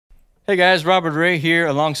Hey guys, Robert Ray here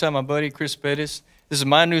alongside my buddy Chris Perez. This is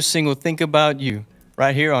my new single, Think About You,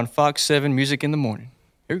 right here on Fox 7 Music in the Morning.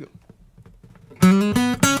 Here we go.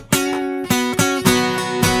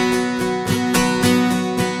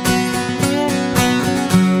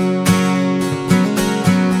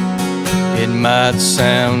 It might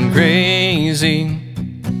sound crazy,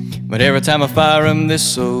 but every time I fire 'em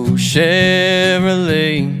this old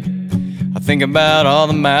Chevrolet, I think about all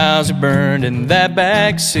the miles we burned in that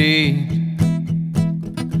backseat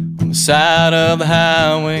on the side of the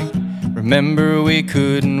highway. Remember, we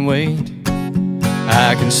couldn't wait.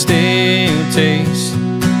 I can still taste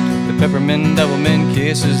the peppermint double-mint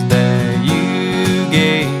kisses that you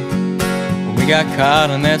gave when we got caught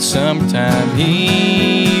on that summertime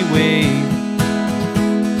heat wave.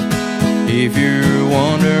 If you're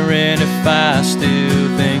wondering if I still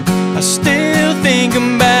think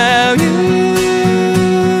about you,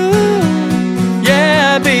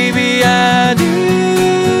 yeah, baby, I do.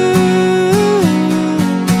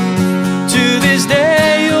 To this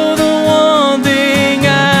day, you're the one thing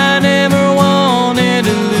I never wanted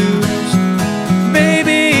to lose.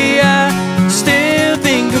 Baby, I still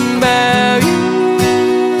think about you.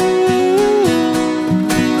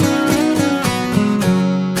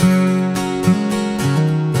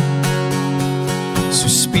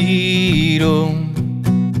 Suspiro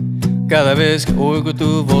cada vez que oigo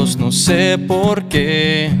tu voz, no sé por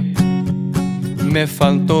qué. Me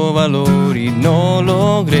faltó valor y no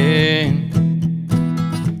logré.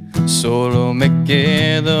 Solo me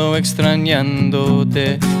quedo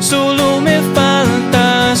extrañándote. Solo me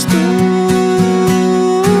faltas tú,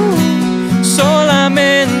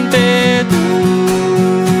 solamente tú.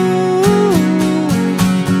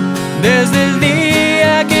 Desde el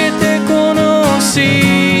día que te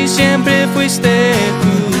conocí, siempre fuiste tú.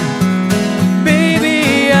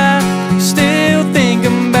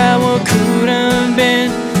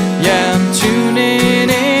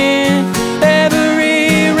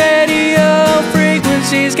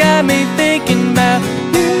 She's got me thinking about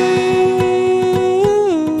you.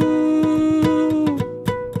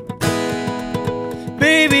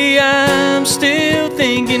 Baby, I'm still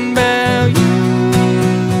thinking about